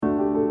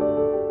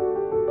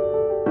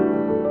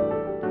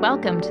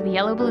Welcome to the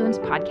Yellow Balloons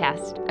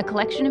Podcast, a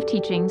collection of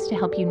teachings to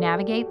help you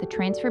navigate the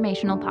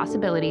transformational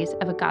possibilities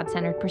of a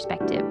God-centered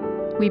perspective.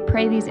 We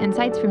pray these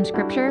insights from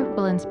Scripture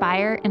will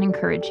inspire and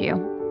encourage you.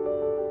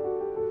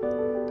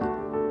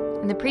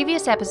 In the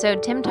previous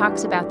episode, Tim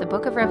talks about the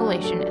book of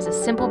Revelation as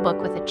a simple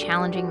book with a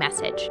challenging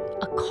message,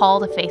 a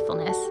call to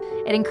faithfulness.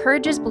 It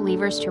encourages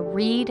believers to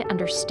read,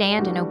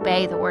 understand, and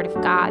obey the Word of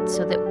God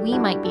so that we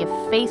might be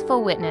a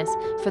faithful witness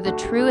for the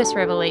truest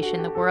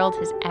revelation the world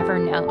has ever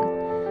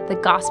known, the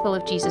gospel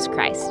of Jesus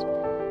Christ.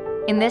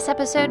 In this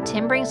episode,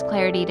 Tim brings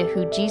clarity to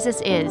who Jesus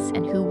is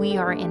and who we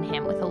are in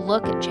Him with a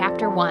look at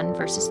chapter 1,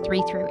 verses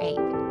 3 through 8.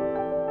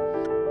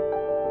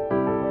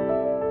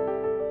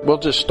 We'll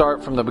just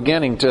start from the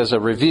beginning as a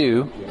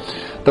review.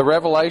 The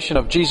revelation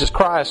of Jesus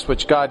Christ,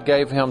 which God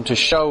gave Him to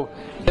show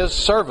His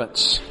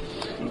servants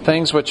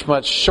things which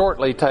must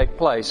shortly take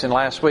place. And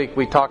last week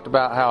we talked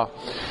about how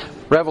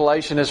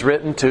Revelation is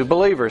written to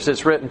believers.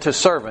 It's written to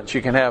servants.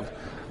 You can have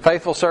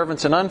faithful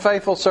servants and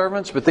unfaithful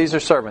servants, but these are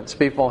servants,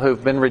 people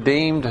who've been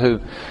redeemed, who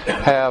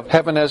have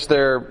heaven as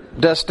their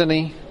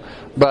destiny.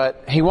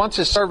 But He wants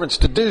His servants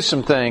to do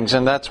some things,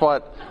 and that's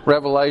what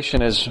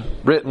Revelation is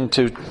written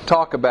to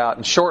talk about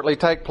and shortly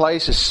take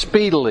place is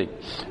speedily.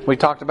 We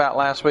talked about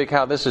last week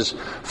how this is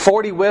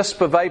 40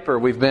 wisps of vapor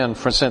we've been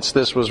since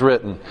this was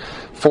written.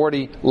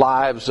 40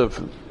 lives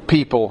of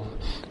people,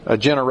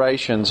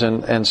 generations,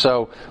 and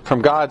so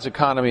from God's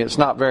economy it's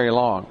not very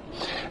long.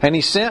 And He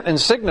sent and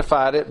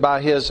signified it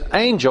by His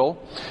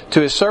angel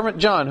to His servant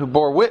John, who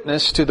bore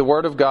witness to the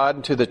Word of God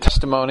and to the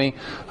testimony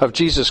of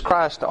Jesus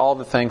Christ to all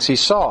the things he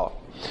saw.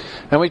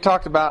 And we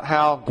talked about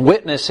how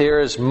witness here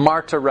is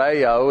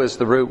martyreo, is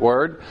the root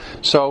word.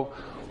 So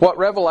what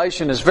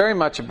Revelation is very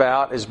much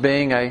about is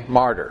being a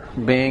martyr,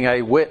 being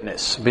a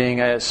witness,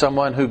 being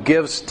someone who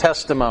gives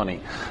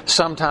testimony.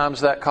 Sometimes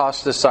that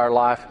costs us our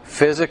life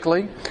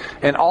physically.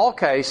 In all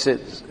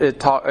cases, it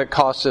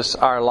costs us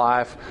our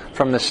life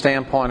from the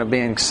standpoint of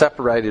being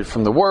separated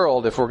from the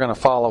world if we're going to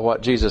follow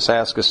what Jesus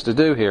asked us to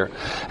do here.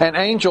 An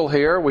angel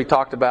here, we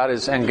talked about,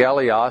 is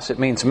angelios. It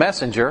means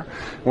messenger.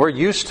 We're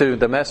used to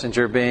the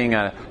messenger being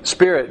a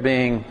spirit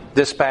being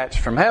dispatched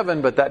from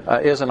heaven, but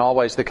that isn't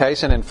always the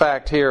case. And in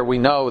fact, here we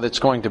know that it's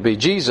going to be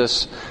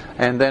Jesus,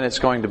 and then it's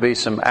going to be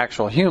some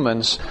actual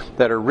humans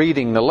that are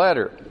reading the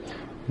letter.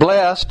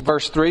 Blessed,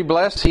 verse 3,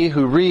 blessed he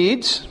who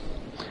reads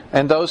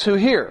and those who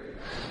hear.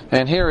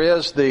 And here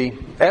is the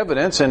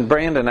evidence, and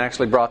Brandon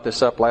actually brought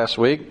this up last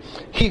week.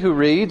 He who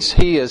reads,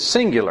 he is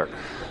singular.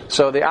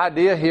 So the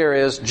idea here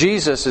is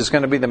Jesus is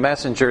going to be the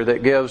messenger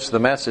that gives the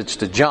message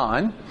to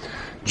John.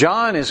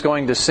 John is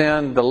going to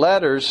send the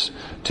letters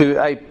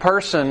to a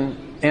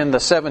person in the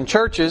 7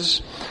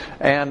 churches,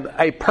 and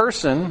a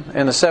person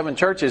in the 7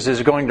 churches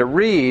is going to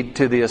read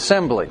to the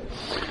assembly.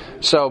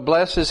 So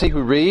blessed is he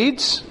who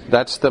reads,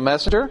 that's the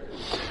messenger,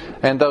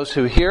 and those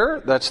who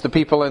hear, that's the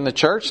people in the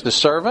church, the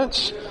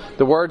servants,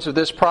 the words of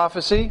this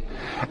prophecy,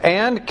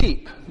 and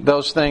keep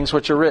those things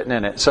which are written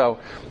in it. So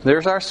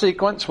there's our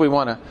sequence. We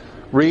want to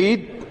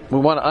read, we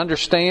want to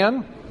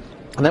understand,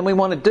 and then we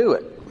want to do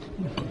it.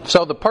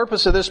 So the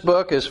purpose of this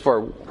book is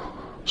for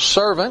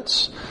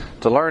servants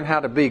to learn how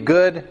to be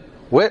good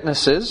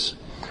witnesses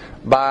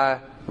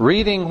by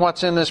reading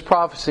what's in this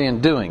prophecy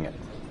and doing it.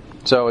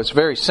 So it's a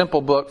very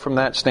simple book from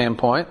that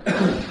standpoint.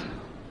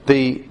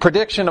 The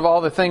prediction of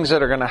all the things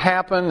that are going to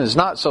happen is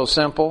not so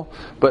simple,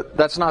 but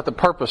that's not the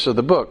purpose of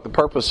the book. The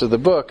purpose of the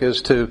book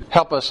is to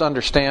help us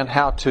understand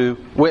how to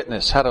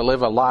witness, how to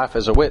live a life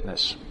as a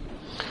witness.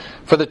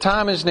 For the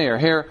time is near.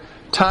 Here,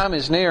 time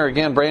is near.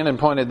 Again, Brandon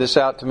pointed this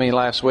out to me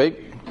last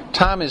week.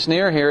 Time is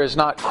near here is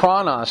not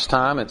chronos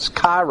time, it's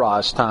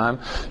kairos time.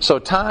 So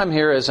time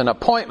here is an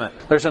appointment.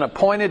 There's an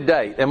appointed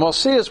date. And we'll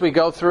see as we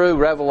go through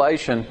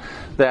Revelation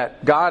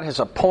that God has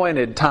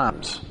appointed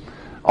times.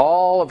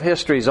 All of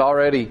history is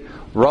already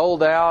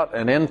rolled out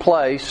and in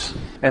place.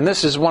 And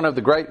this is one of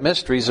the great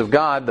mysteries of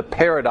God, the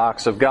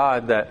paradox of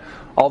God, that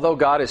although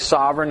God is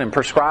sovereign and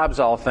prescribes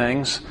all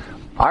things,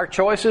 our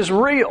choice is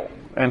real.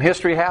 And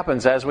history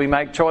happens as we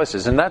make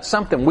choices. And that's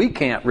something we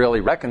can't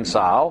really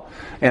reconcile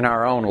in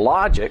our own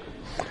logic.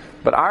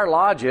 But our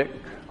logic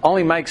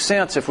only makes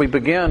sense if we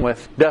begin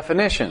with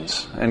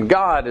definitions. And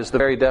God is the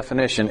very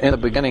definition. In the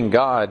beginning,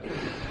 God.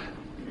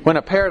 When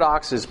a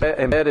paradox is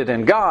embedded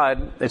in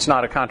God, it's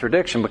not a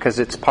contradiction because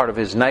it's part of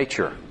His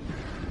nature.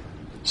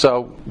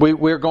 So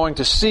we're going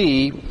to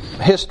see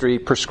history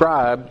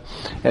prescribed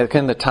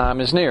and the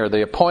time is near.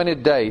 The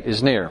appointed date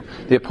is near.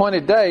 The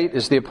appointed date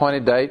is the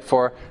appointed date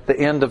for the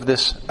end of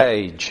this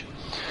age.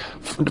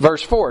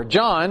 Verse 4,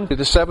 John, to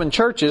the 7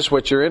 churches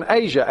which are in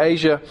Asia.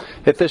 Asia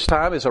at this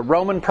time is a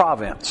Roman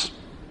province.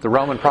 The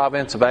Roman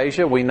province of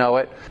Asia, we know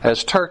it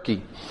as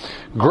Turkey.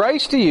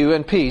 Grace to you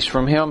and peace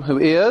from Him who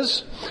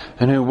is,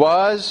 and who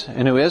was,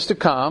 and who is to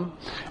come,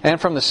 and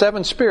from the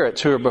 7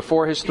 spirits who are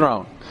before His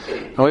throne.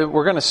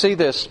 We're going to see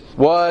this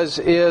was,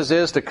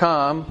 is to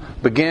come,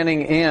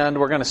 beginning, end.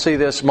 We're going to see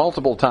this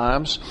multiple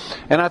times.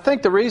 And I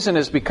think the reason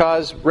is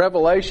because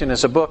Revelation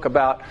is a book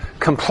about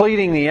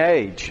completing the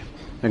age.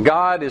 And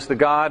God is the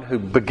God who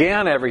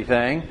began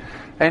everything,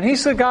 And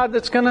He's the God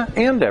that's going to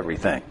end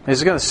everything.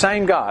 He's the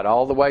same God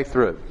all the way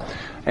through.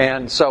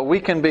 And so we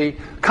can be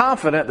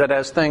confident that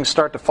as things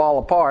start to fall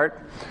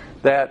apart,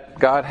 that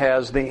God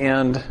has the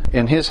end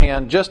in His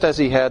hand, just as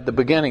He had the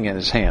beginning in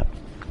His hand.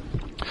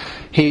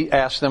 He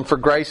asked them for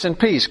grace and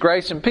peace.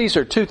 Grace and peace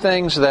are two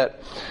things that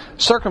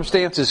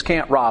circumstances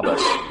can't rob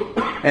us.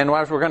 And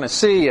as we're going to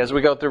see as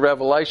we go through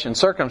Revelation,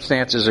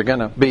 circumstances are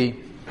going to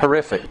be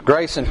horrific.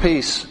 Grace and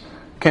peace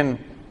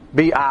can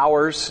be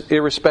ours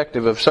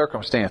irrespective of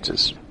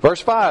circumstances.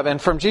 Verse 5,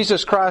 and from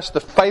Jesus Christ, the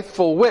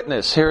faithful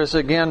witness. Here is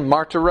again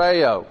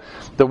martyreo,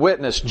 the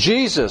witness.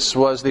 Jesus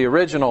was the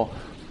original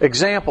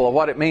example of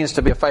what it means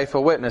to be a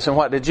faithful witness. And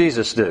what did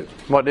Jesus do?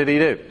 What did He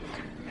do?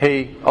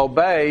 He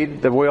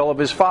obeyed the will of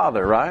His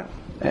Father, right?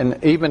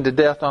 And even to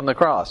death on the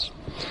cross.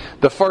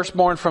 The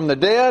firstborn from the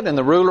dead and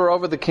the ruler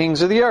over the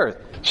kings of the earth.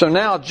 So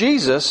now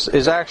Jesus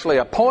is actually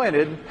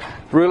appointed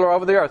ruler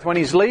over the earth. When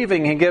He's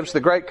leaving, He gives the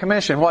Great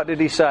Commission. What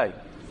did He say?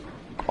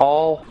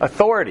 All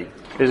authority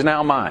is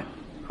now mine.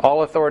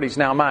 All authority is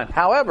now mine.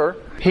 However,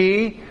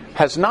 He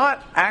has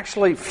not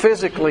actually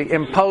physically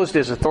imposed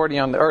His authority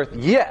on the earth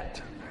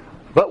yet.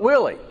 But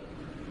will He?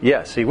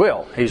 Yes, He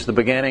will. He's the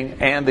beginning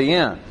and the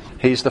end.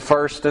 He's the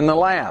first and the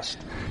last.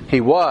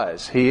 He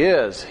was, He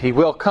is, He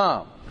will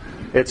come.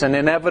 It's an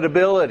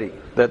inevitability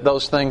that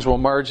those things will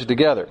merge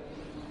together.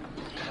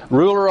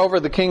 Ruler over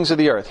the kings of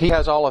the earth. He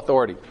has all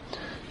authority.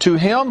 To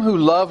Him who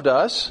loved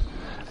us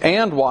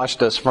and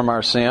washed us from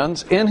our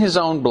sins in His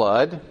own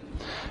blood,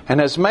 and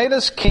has made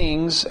us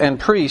kings and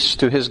priests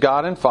to His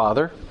God and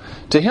Father,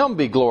 to Him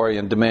be glory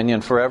and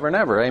dominion forever and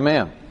ever.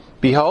 Amen.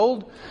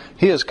 Behold,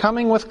 He is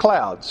coming with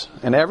clouds,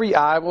 and every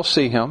eye will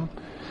see Him,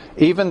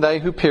 even they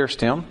who pierced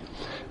Him,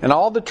 and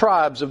all the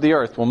tribes of the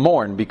earth will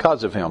mourn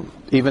because of Him.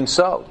 Even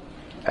so.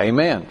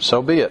 Amen.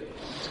 So be it.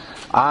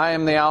 I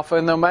am the Alpha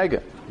and the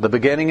Omega, the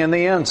beginning and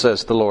the end,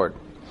 says the Lord,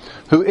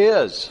 who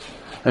is,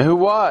 and who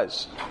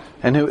was,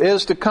 and who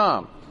is to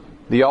come,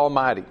 the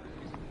Almighty.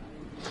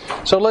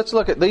 So let's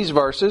look at these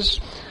verses.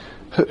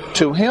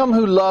 To Him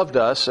who loved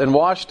us and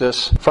washed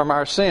us from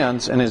our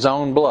sins in His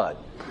own blood.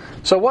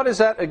 So what does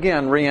that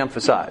again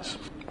re-emphasize?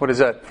 What does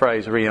that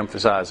phrase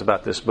re-emphasize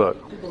about this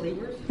book? To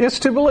believers? It's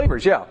to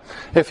believers, yeah.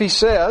 If He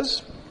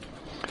says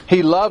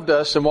He loved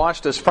us and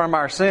washed us from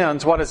our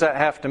sins, what does that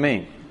have to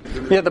mean?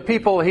 Yeah, the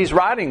people He's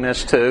writing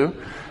this to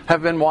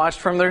have been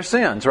washed from their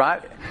sins,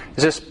 right?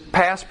 Is this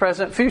past,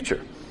 present,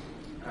 future?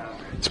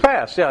 It's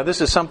past, yeah. This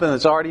is something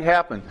that's already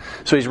happened.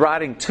 So He's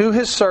writing to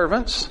His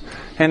servants,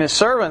 and His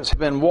servants have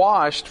been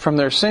washed from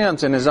their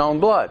sins in His own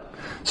blood.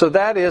 So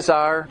that is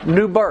our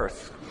new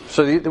birth.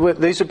 So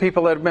these are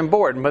people that have been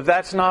born, but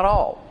that's not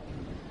all.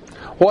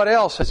 What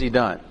else has He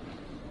done?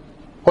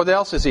 What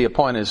else has He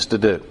appointed us to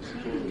do?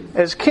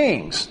 As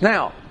kings.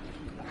 Now,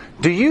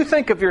 do you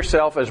think of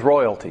yourself as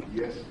royalty?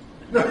 Yes.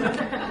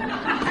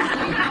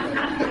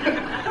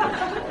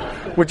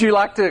 Would you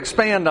like to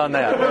expand on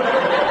that?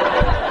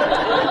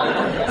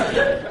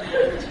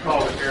 It's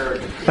called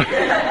arrogance.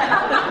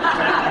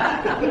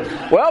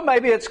 Well,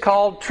 maybe it's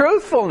called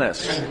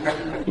truthfulness.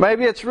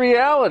 Maybe it's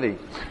reality.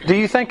 Do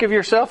you think of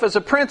yourself as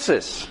a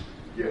princess?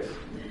 Yes.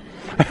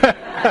 Would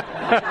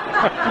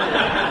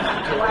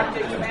you like to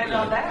expand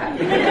on that?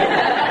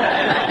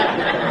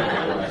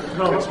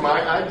 It's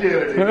my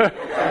identity. All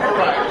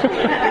right.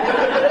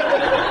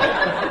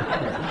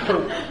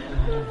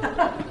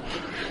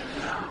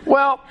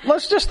 Well,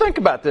 let's just think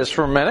about this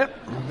for a minute.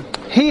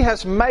 He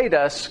has made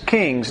us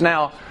kings.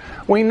 Now,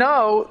 we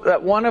know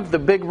that one of the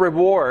big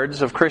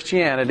rewards of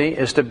Christianity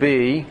is to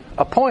be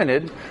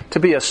appointed to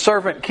be a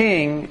servant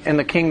king in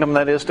the kingdom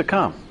that is to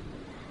come.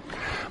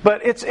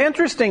 But it's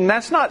interesting,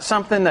 that's not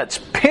something that's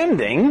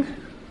pending.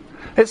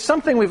 It's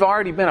something we've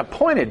already been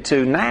appointed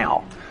to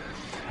now.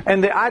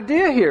 And the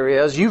idea here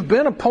is you've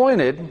been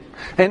appointed,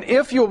 and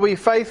if you'll be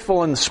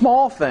faithful in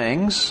small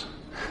things,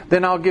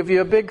 then I'll give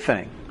you a big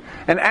thing.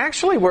 And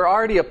actually we're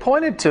already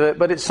appointed to it,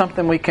 but it's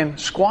something we can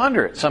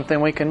squander. It's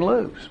something we can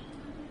lose.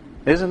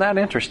 Isn't that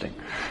interesting?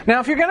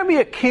 Now, if you're going to be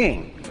a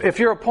king, if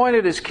you're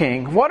appointed as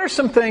king, what are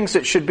some things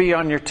that should be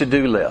on your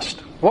to-do list?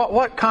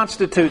 What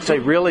constitutes a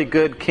really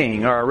good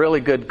king or a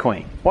really good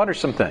queen? What are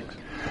some things?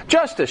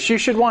 Justice. You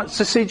should want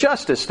to see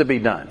justice to be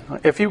done.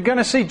 If you're going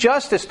to see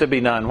justice to be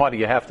done, what do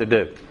you have to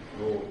do?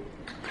 Rule.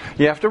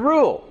 You have to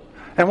rule.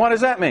 And what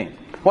does that mean?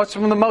 What's the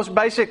most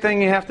basic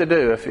thing you have to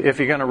do if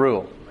you're going to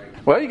rule?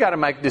 Well, you got to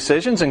make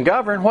decisions and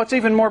govern. What's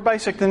even more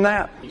basic than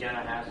that? You gotta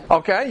have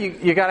Okay,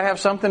 you got to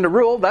have something to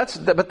rule.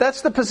 But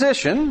that's the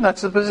position.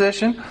 That's the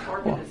position.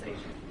 organization.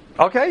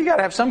 Okay, you got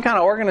to have some kind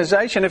of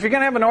organization. If you're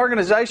going to have an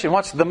organization,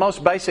 what's the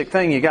most basic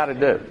thing you got to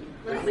do?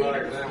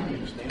 Leaders.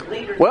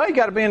 Well, you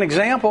got to be an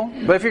example.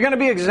 But if you're going to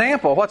be an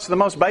example, what's the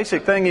most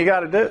basic thing you got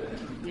to do?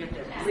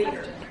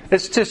 Leaders.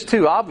 It's just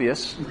too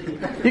obvious.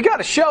 You got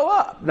to show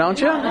up,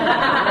 don't you?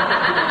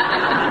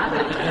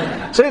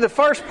 See, the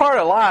first part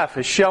of life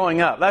is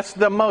showing up. That's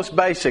the most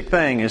basic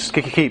thing, is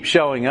to keep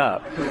showing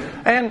up.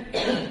 And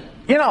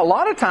a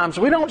lot of times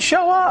we don't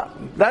show up.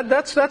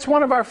 That's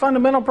one of our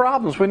fundamental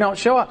problems. We don't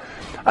show up.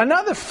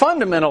 Another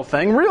fundamental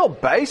thing, real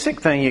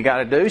basic thing you got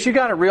to do is you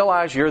got to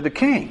realize you're the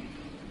king.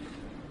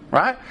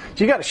 Right?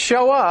 You got to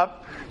show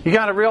up. You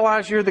got to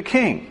realize you're the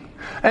king.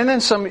 And then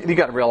you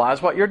got to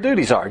realize what your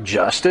duties are.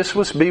 Justice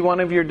would be one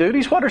of your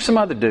duties. What are some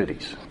other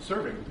duties?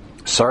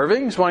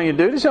 Serving is one of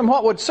your duties. And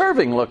what would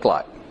serving look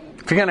like?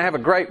 If you're going to have a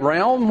great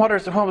realm, what are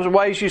the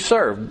ways you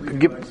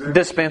serve?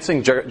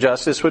 Dispensing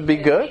justice would be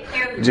good.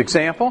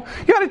 Example.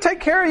 You got to take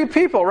care of your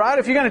people, right?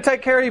 If you're going to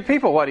take care of your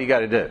people, what do you got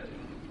to do?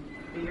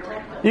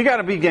 You got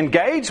to be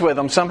engaged with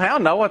them somehow.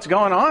 Know what's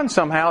going on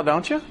somehow,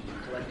 don't you?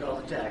 Collect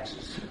all the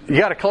taxes. You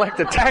got to collect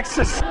the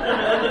taxes?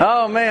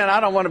 Oh man,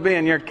 I don't want to be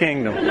in your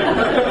kingdom.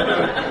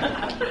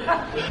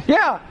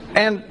 Yeah,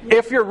 and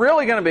if you're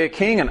really going to be a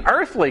king, an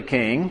earthly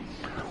king,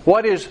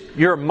 what is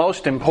your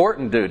most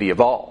important duty of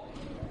all?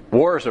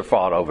 Wars are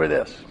fought over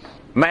this.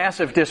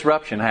 Massive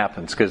disruption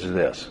happens because of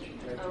this.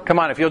 Come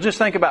on, if you'll just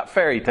think about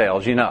fairy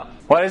tales, you know.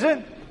 What is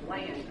it?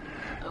 Land.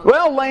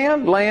 Well,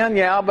 land,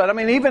 yeah, but I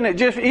mean, even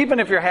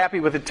if you're happy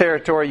with the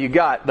territory you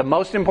got, the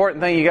most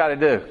important thing you got to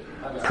do,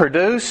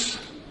 produce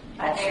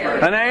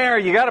an heir.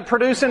 You got to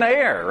produce an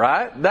heir,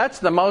 right? That's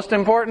the most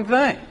important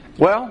thing.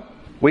 Well,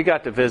 we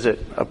got to visit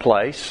a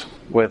place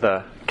with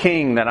a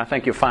king that I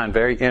think you'll find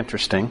very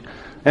interesting,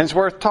 and it's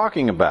worth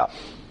talking about.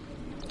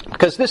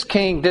 Because this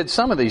king did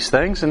some of these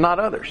things and not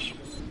others.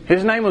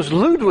 His name was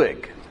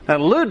Ludwig. Now,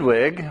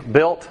 Ludwig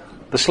built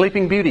the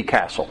Sleeping Beauty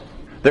Castle.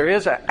 There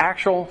is an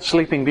actual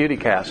Sleeping Beauty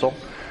Castle.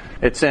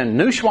 It's in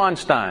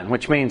Neuschwanstein,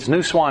 which means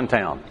New Swan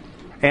Town.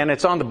 And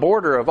it's on the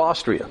border of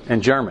Austria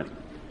and Germany.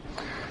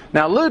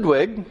 Now,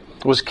 Ludwig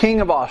was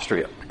king of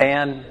Austria.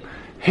 And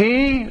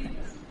he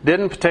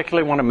didn't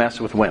particularly want to mess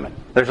with women.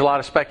 There's a lot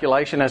of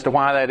speculation as to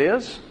why that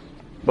is.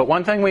 But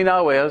one thing we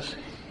know is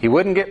he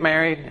wouldn't get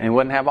married and he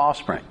wouldn't have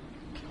offspring.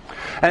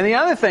 And the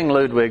other thing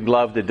Ludwig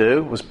loved to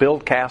do was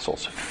build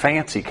castles,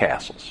 fancy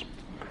castles,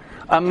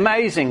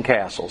 amazing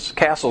castles,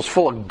 castles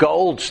full of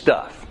gold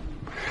stuff.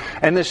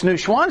 And this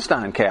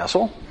Neuschwanstein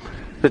castle,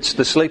 it's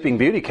the Sleeping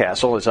Beauty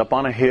Castle, is up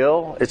on a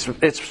hill.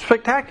 It's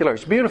spectacular.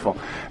 It's beautiful.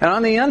 And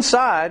on the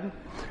inside,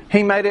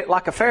 he made it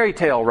like a fairy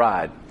tale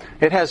ride.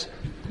 It has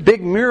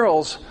big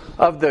murals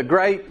of the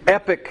great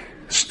epic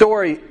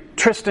story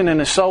Tristan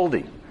and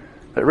Isolde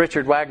that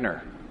Richard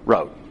Wagner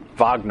wrote.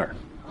 Wagner.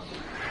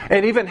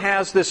 It even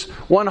has this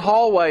one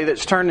hallway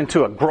that's turned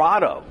into a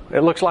grotto. It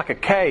looks like a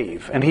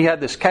cave. And he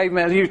had this cave,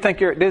 man. You think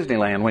you're at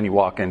Disneyland when you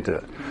walk into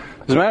it.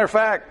 As a matter of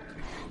fact,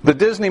 the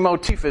Disney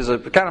motif is a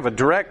kind of a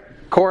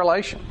direct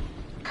correlation.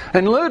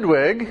 And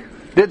Ludwig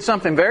did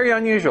something very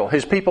unusual.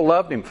 His people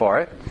loved him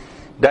for it.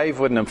 Dave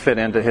wouldn't have fit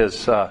into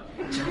his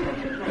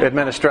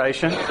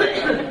administration.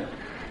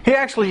 He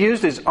actually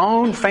used his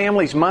own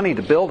family's money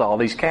to build all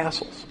these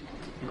castles.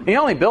 He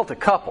only built a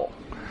couple.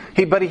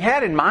 But he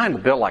had in mind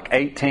to build like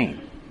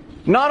 18.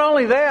 Not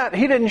only that,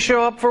 he didn't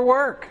show up for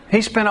work.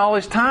 He spent all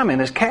his time in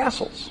his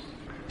castles.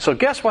 So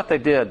guess what they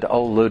did to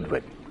old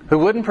Ludwig, who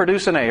wouldn't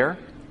produce an heir,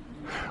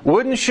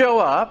 wouldn't show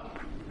up,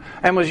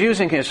 and was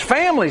using his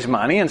family's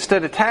money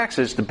instead of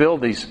taxes to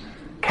build these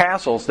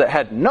castles that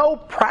had no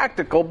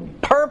practical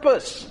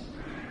purpose.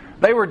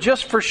 They were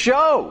just for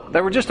show.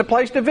 They were just a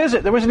place to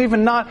visit. There wasn't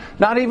even not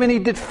even any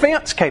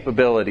defense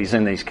capabilities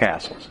in these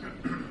castles.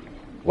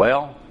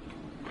 Well,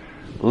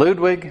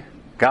 Ludwig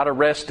got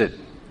arrested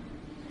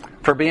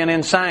for being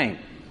insane.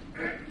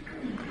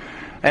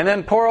 And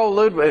then poor old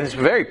Ludwig is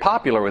very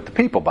popular with the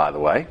people, by the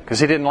way, because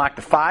he didn't like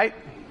to fight,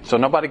 so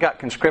nobody got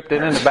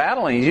conscripted into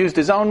battle, and he used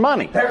his own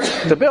money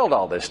to build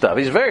all this stuff.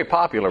 He's very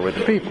popular with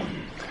the people.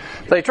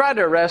 They tried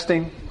to arrest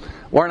him,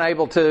 weren't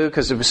able to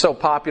because it was so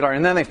popular,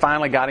 and then they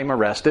finally got him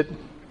arrested.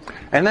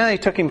 And then they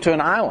took him to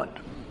an island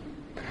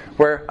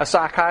where a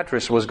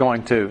psychiatrist was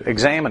going to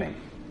examine him.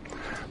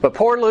 But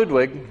poor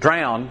Ludwig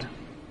drowned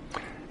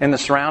in the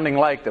surrounding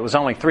lake that was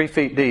only 3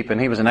 feet deep, and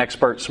he was an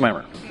expert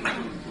swimmer.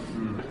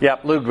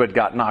 Yep, Ludwig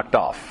got knocked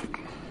off.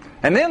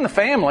 And then the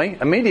family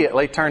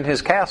immediately turned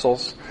his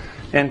castles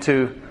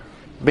into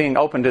being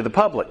open to the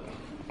public,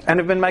 and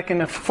have been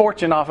making a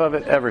fortune off of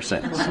it ever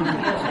since.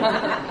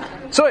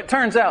 So it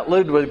turns out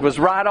Ludwig was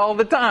right all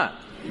the time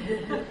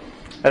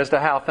as to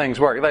how things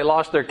work. They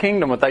lost their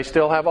kingdom, but they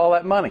still have all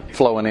that money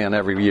flowing in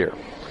every year.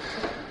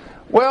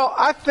 Well,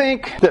 I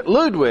think that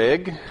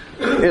Ludwig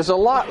is a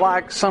lot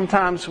like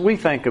sometimes we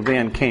think of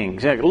being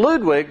kings.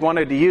 Ludwig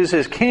wanted to use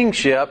his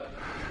kingship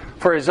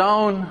for his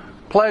own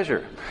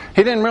pleasure.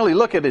 He didn't really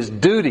look at his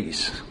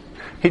duties.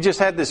 He just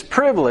had this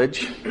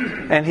privilege,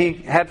 and he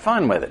had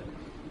fun with it.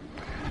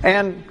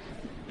 And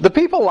the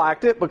people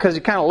liked it because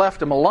he kind of left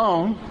him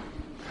alone.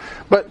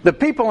 But the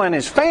people in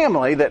his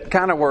family that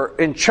kind of were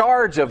in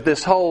charge of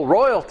this whole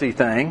royalty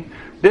thing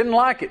didn't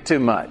like it too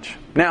much.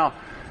 Now,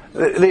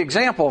 the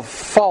example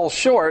falls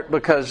short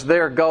because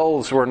their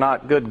goals were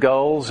not good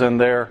goals and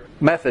their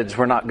methods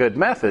were not good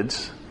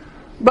methods.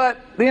 But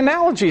the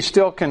analogy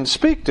still can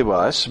speak to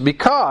us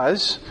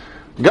because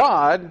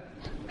God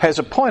has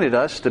appointed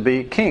us to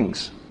be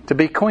kings, to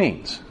be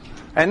queens.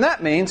 And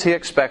that means He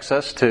expects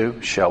us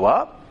to show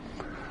up,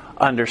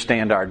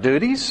 understand our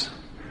duties,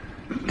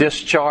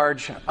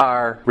 discharge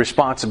our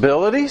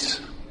responsibilities,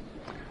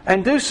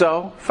 and do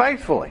so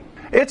faithfully.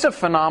 It's a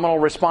phenomenal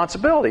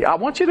responsibility. I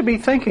want you to be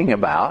thinking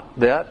about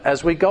that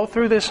as we go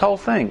through this whole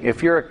thing.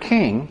 If you're a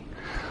king,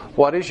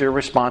 what is your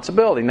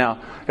responsibility?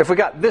 Now, if we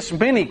got this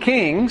many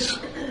kings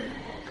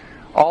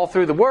all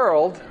through the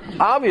world,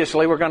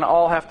 obviously we're going to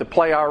all have to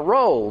play our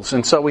roles.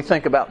 And so we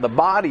think about the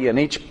body, and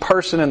each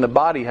person in the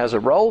body has a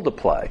role to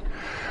play.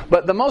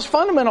 But the most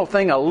fundamental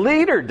thing a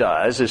leader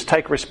does is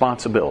take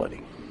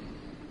responsibility.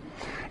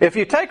 If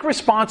you take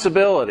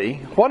responsibility,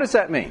 what does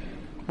that mean?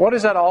 What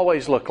does that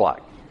always look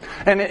like?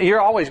 And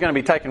you're always going to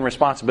be taking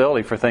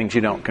responsibility for things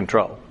you don't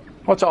control.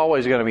 What's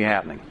always going to be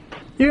happening?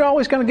 You're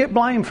always going to get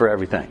blamed for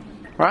everything,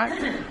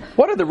 right?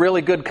 What do the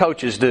really good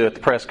coaches do at the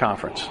press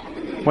conference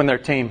when their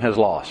team has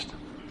lost?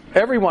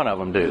 Every one of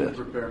them do this.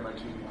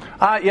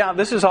 Yeah,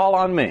 this is all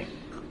on me.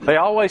 They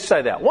always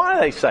say that. Why do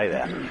they say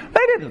that?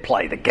 They didn't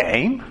play the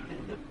game.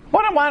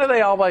 Why do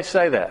they always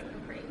say that?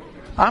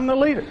 I'm the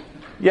leader.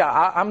 Yeah,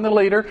 I'm the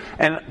leader,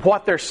 and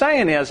what they're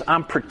saying is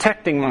I'm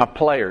protecting my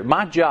player.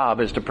 My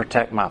job is to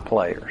protect my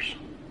players.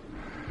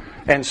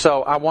 And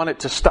so I want it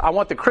to I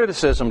want the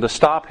criticism to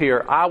stop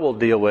here. I will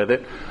deal with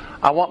it.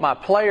 I want my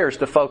players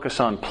to focus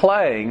on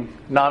playing,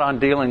 not on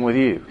dealing with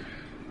you.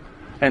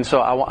 And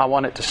so I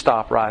want it to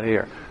stop right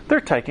here.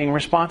 They're taking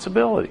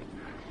responsibility.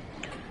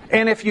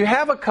 And if you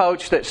have a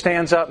coach that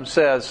stands up and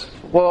says,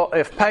 well,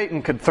 if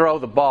Peyton could throw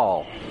the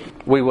ball,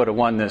 we would have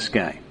won this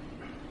game.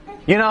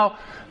 You know,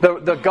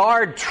 the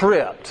guard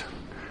tripped,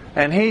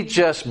 and he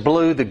just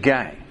blew the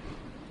game.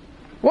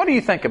 What do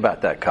you think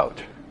about that coach?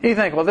 You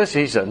think, well,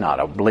 he's not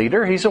a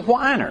leader, he's a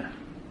whiner.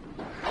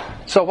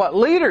 So what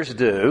leaders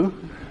do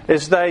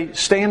is they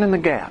stand in the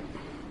gap.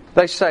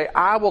 They say,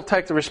 I will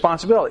take the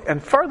responsibility.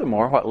 And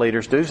furthermore, what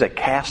leaders do is they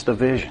cast a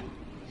vision.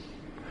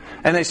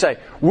 And they say,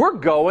 we're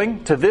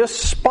going to this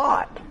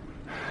spot.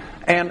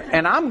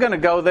 And I'm going to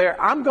go there.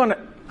 I'm going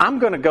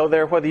to go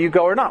there whether you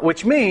go or not.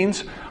 Which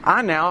means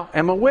I now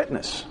am a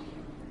witness.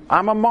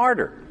 I'm a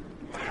martyr.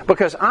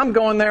 Because I'm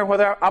going there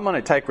whether I'm going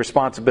to take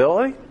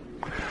responsibility.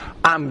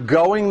 I'm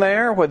going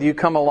there whether you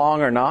come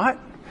along or not.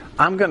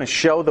 I'm going to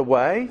show the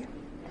way.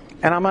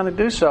 And I'm going to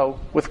do so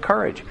with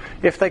courage.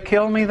 If they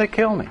kill me, they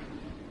kill me.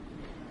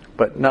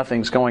 But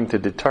nothing's going to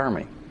deter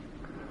me.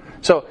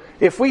 So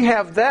if we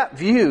have that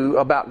view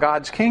about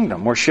God's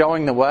kingdom, we're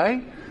showing the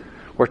way,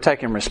 we're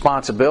taking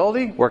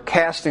responsibility, we're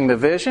casting the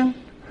vision,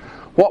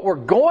 what we're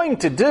going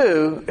to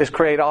do is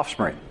create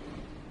offspring.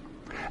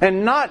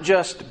 And not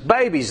just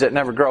babies that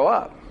never grow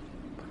up.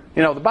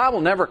 You know, the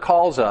Bible never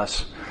calls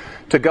us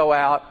to go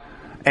out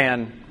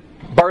and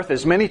birth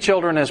as many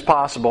children as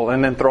possible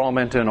and then throw them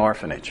into an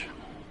orphanage.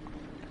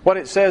 What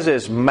it says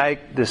is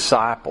make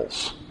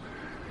disciples.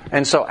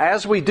 And so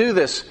as we do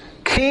this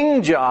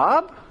king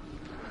job,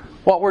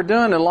 what we're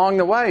doing along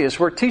the way is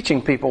we're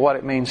teaching people what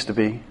it means to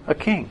be a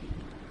king.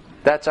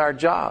 That's our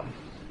job.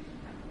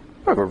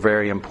 We have a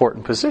very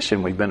important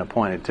position we've been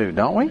appointed to,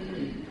 don't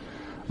we?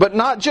 But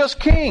not just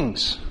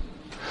kings.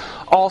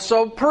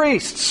 Also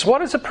priests. What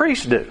does a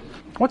priest do?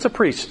 What's a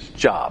priest's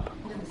job?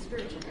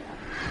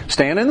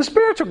 Stand in the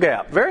spiritual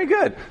gap. Very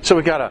good. So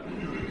we got a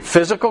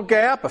physical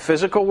gap, a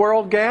physical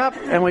world gap,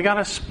 and we got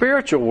a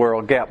spiritual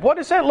world gap. What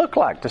does that look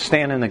like to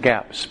stand in the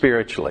gap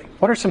spiritually?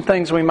 What are some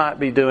things we might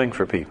be doing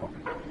for people?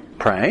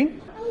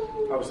 Praying?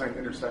 I was saying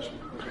intercession.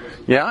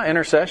 Yeah,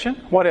 intercession.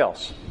 What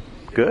else?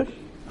 Good.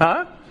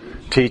 Huh?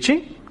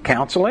 Teaching?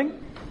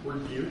 Counseling?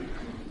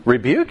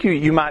 Rebuke.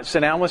 You might sit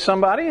down with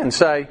somebody and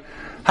say,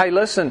 hey,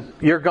 listen,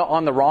 you're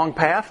on the wrong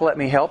path. Let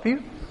me help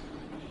you.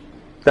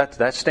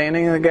 That's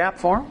standing in the gap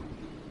for them.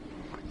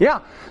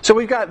 Yeah. So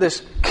we've got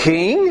this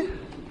king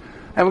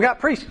and we've got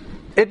priest.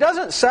 It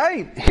doesn't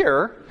say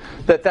here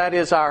that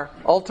is our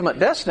ultimate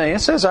destiny. It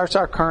says it's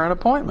our current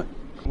appointment.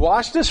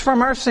 Washed us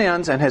from our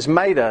sins and has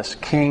made us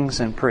kings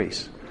and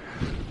priests.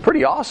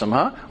 Pretty awesome,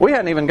 huh? We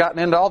hadn't even gotten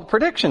into all the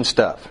prediction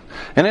stuff.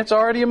 And it's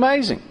already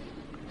amazing.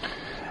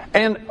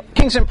 And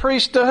kings and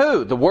priests to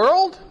who? The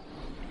world?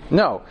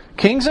 No.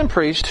 Kings and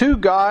priests to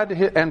God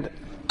and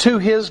to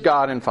His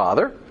God and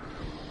Father.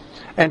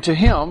 And to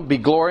Him be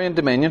glory and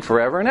dominion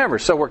forever and ever.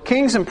 So we're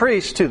kings and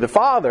priests to the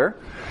Father.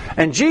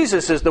 And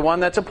Jesus is the one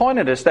that's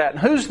appointed us that. And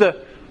who's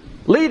the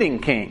leading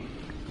king?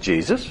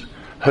 Jesus.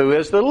 Who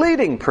is the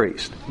leading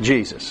priest?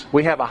 Jesus.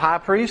 We have a high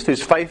priest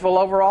who's faithful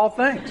over all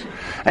things.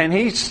 And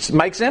He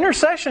makes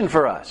intercession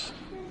for us.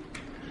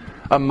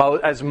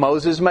 As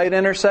Moses made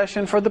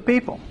intercession for the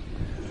people.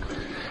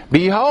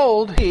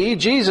 Behold, He,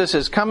 Jesus,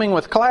 is coming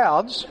with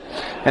clouds,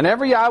 and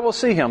every eye will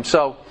see Him.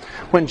 So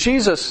when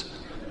Jesus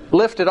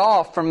lifted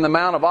off from the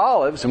Mount of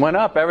Olives and went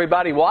up,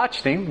 everybody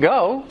watched Him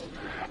go.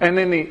 And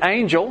then the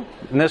angel,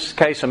 in this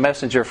case a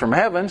messenger from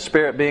heaven,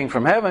 spirit being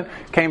from heaven,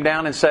 came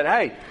down and said,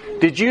 hey,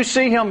 did you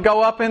see Him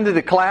go up into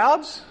the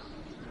clouds?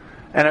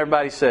 And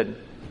everybody said,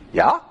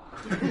 yeah.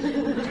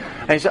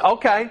 And He said,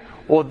 okay,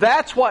 well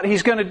that's what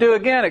He's going to do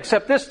again,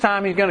 except this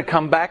time He's going to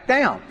come back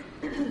down.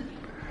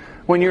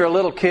 when you're a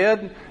little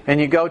kid and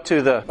you go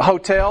to the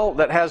hotel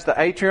that has the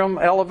atrium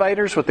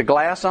elevators with the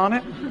glass on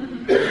it?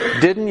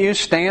 Didn't you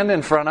stand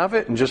in front of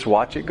it and just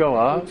watch it go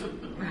up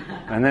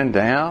and then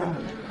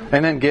down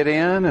and then get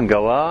in and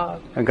go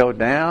up and go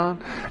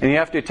down? And you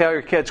have to tell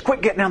your kids,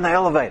 quit getting on the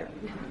elevator.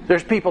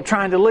 There's people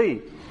trying to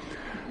leave.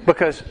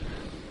 Because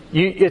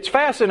it's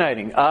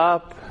fascinating.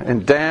 Up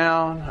and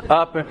down,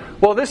 up and...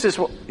 Well, this is...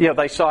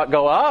 they saw it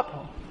go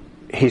up.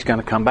 He's going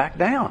to come back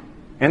down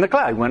in the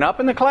cloud. He went up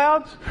in the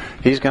clouds.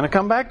 He's going to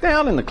come back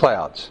down in the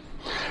clouds.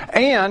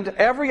 And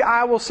every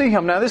eye will see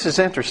him. Now, this is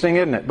interesting,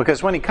 isn't it?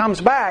 Because when he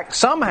comes back,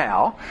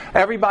 somehow,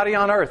 everybody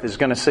on earth is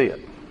going to see it.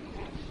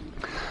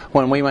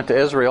 When we went to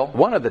Israel,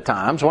 one of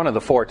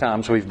the 4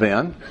 times we've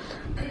been,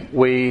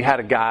 we had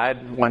a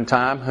guide one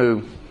time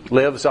who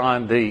lives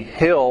on the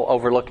hill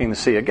overlooking the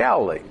Sea of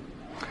Galilee.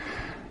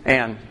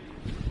 And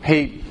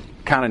he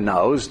kind of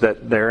knows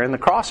that they're in the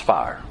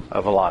crossfire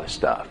of a lot of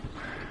stuff.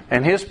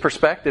 And his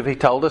perspective, he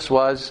told us,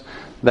 was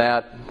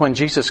that when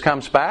Jesus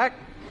comes back,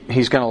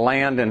 he's going to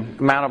land in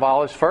Mount of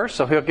Olives first,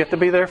 so he'll get to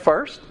be there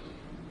first.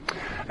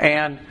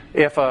 And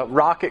if a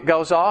rocket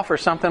goes off or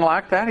something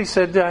like that, he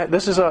said,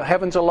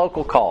 heaven's a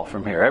local call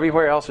from here.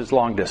 Everywhere else is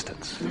long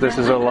distance. This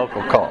is a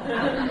local call.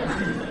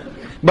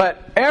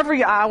 But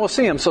every eye will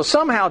see him. So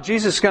somehow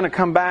Jesus is going to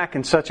come back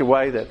in such a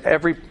way that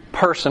every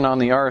person on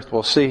the earth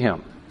will see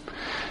him.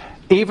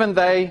 Even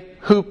they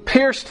who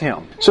pierced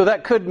him. So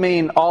that could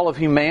mean all of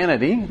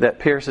humanity that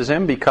pierces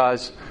him,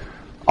 because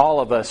all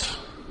of us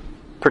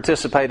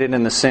participated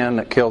in the sin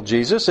that killed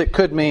Jesus. It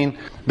could mean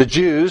the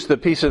Jews, the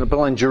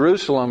people in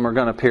Jerusalem, are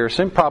going to pierce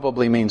him.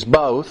 Probably means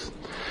both.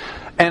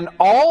 And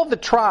all the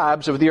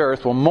tribes of the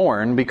earth will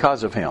mourn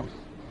because of him.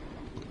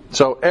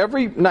 So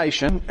every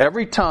nation,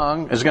 every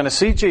tongue is going to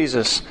see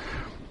Jesus,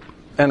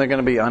 and they're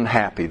going to be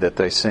unhappy that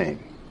they see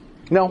him.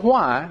 Now,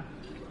 why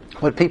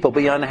would people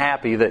be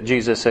unhappy that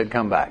Jesus had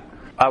come back?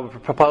 I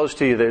would propose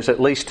to you there's at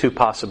least 2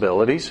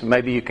 possibilities.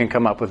 Maybe you can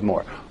come up with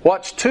more.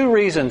 What's 2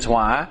 reasons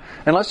why?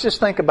 And let's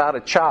just think about a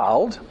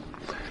child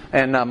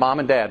and mom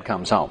and dad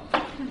comes home.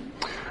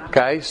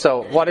 Okay,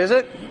 so what is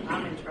it?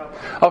 I'm in trouble.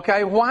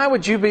 Okay, why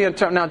would you be in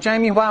trouble? Now,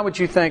 Jamie, why would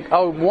you think,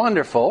 oh,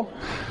 wonderful?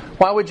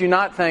 Why would you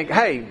not think,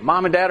 hey,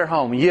 mom and dad are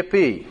home,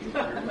 yippee?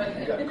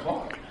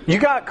 You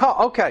got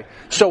caught. Okay,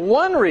 so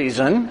one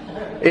reason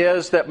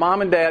is that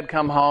mom and dad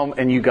come home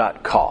and you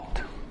got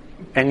caught.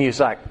 And you're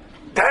like,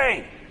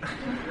 dang,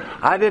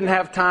 I didn't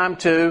have time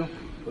to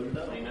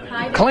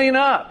clean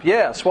up.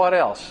 Yes, what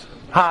else?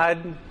 Hide.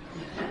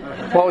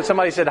 What was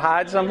somebody said?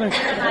 Hide something?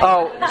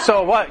 Oh,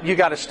 so what? You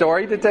got a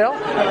story to tell?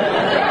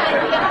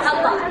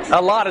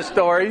 A lot of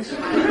stories.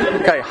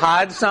 Okay,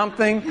 hide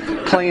something,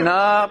 clean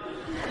up.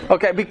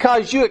 Okay,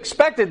 because you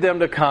expected them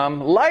to come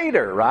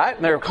later, right?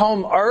 And they're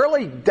home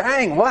early.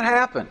 Dang, what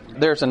happened?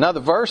 There's another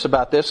verse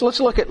about this.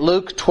 Let's look at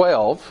Luke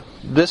 12.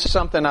 This is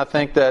something I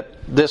think that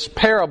this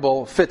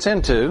parable fits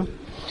into.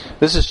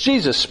 This is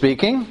Jesus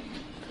speaking.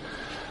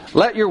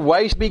 Let your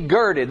waist be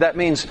girded. That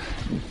means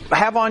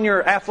have on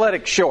your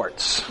athletic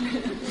shorts.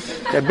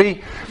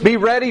 Okay, be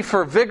ready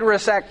for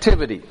vigorous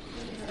activity.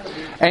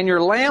 And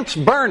your lamps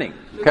burning.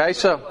 Okay,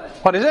 so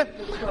what is it?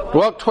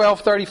 Luke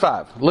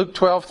 12:35. Luke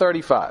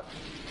 12:35.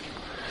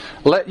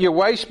 Let your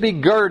waist be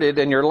girded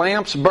and your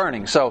lamps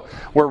burning. So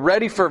we're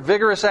ready for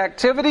vigorous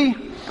activity,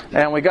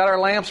 and we got our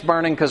lamps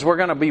burning because we're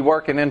going to be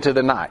working into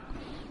the night.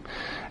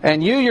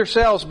 And you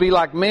yourselves be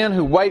like men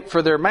who wait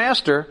for their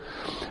master.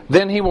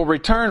 Then he will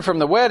return from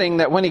the wedding,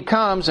 that when he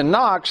comes and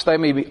knocks, they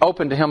may be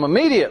open to him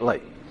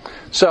immediately.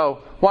 So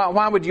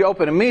why would you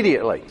open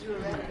immediately?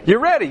 You're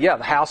ready. Yeah,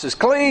 the house is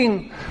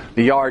clean,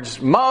 the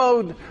yard's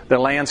mowed, the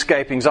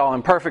landscaping's all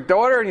in perfect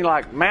order, and you're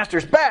like,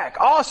 master's back.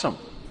 Awesome.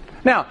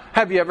 Now,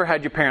 have you ever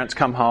had your parents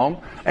come home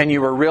and you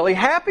were really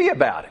happy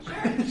about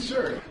it?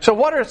 Sure. So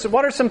what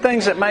are some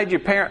things that made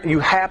you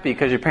happy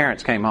because your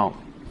parents came home?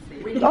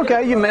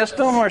 Okay, you missed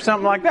them or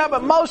something like that,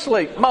 but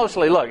mostly,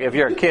 look, if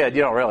you're a kid,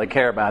 you don't really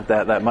care about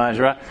that much,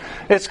 right?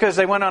 It's because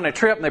they went on a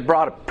trip and they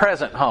brought a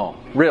present home.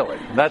 Really,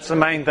 that's the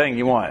main thing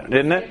you want,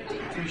 isn't it?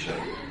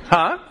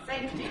 Huh?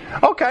 Safety.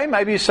 Okay,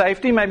 maybe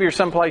safety. Maybe you're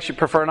someplace you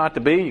prefer not to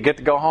be. You get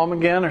to go home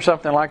again or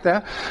something like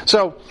that.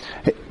 So,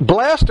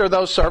 blessed are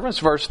those servants,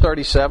 verse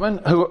 37,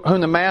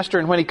 whom the master,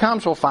 and when he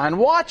comes, will find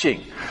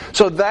watching.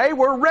 So they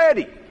were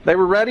ready. They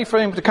were ready for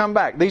him to come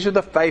back. These are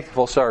the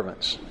faithful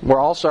servants. We're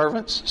all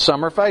servants.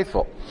 Some are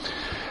faithful.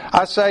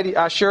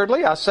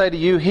 Assuredly, I say to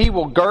you, he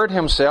will gird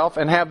himself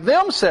and have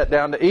them sit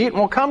down to eat and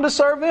will come to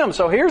serve them.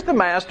 So here's the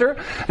master,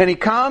 and he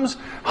comes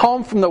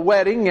home from the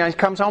wedding. He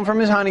comes home from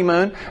his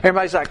honeymoon.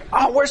 Everybody's like,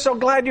 oh, we're so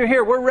glad you're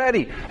here. We're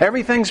ready.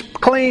 Everything's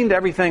cleaned.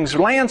 Everything's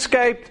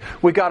landscaped.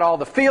 We got all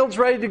the fields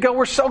ready to go.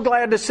 We're so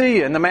glad to see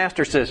you. And the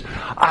master says,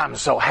 I'm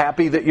so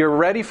happy that you're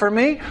ready for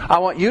me. I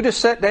want you to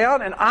sit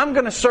down, and I'm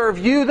going to serve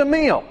you the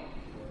meal.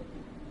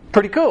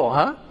 Pretty cool,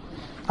 huh?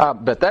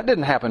 But that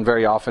didn't happen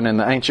very often in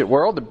the ancient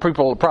world. The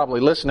people are probably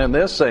listening to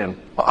this saying,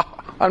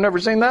 I've never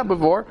seen that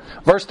before.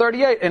 Verse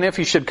 38, and if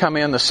you should come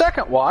in the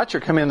second watch or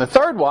come in the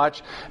third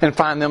watch and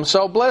find them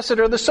so, blessed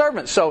are the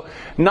servants. So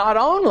not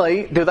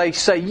only do they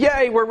say,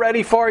 yay, we're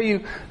ready for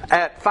you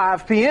at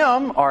 5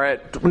 p.m. or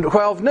at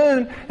 12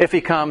 noon, if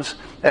he comes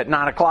at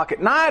 9 o'clock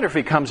at night or if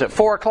he comes at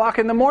 4 o'clock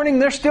in the morning,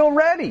 they're still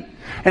ready.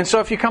 And so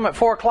if you come at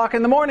 4 o'clock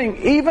in the morning,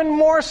 even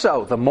more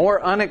so, the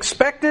more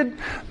unexpected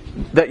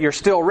that you're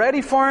still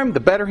ready for him, the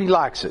better he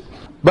likes it.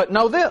 But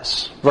know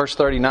this, verse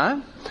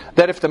 39,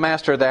 that if the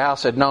master of the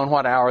house had known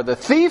what hour the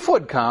thief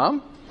would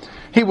come,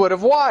 he would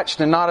have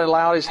watched and not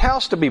allowed his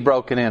house to be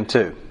broken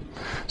into.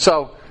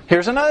 So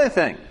here's another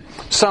thing.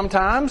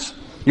 Sometimes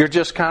you're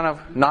just kind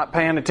of not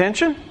paying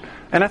attention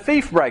and a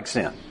thief breaks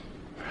in.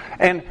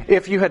 And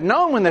if you had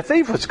known when the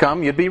thief was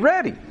come, you'd be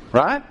ready,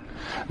 right?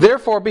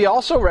 Therefore be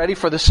also ready,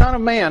 for the Son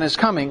of Man is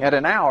coming at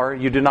an hour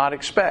you do not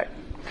expect.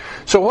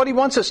 So what he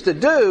wants us to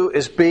do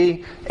is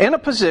be in a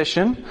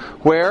position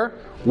where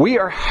we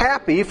are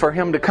happy for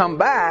him to come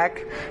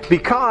back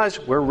because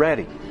we're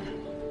ready.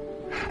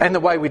 And the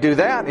way we do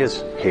that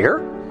is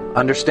hear,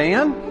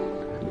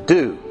 understand,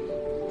 do.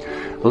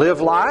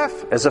 Live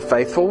life as a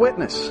faithful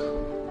witness.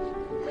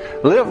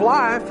 Live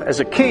life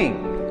as a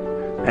king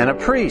and a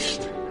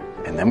priest.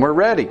 And then we're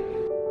ready.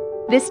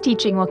 This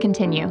teaching will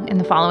continue in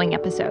the following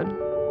episode.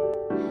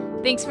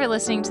 Thanks for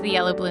listening to the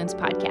Yellow Balloons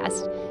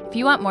podcast. If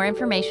you want more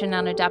information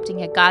on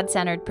adopting a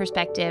God-centered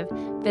perspective,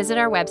 visit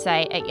our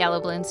website at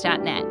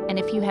yellowballoons.net. And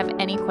if you have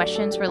any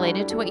questions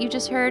related to what you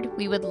just heard,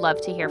 we would love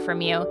to hear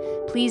from you.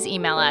 Please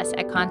email us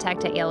at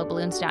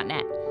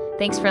contact@yellowballoons.net.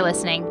 Thanks for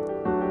listening.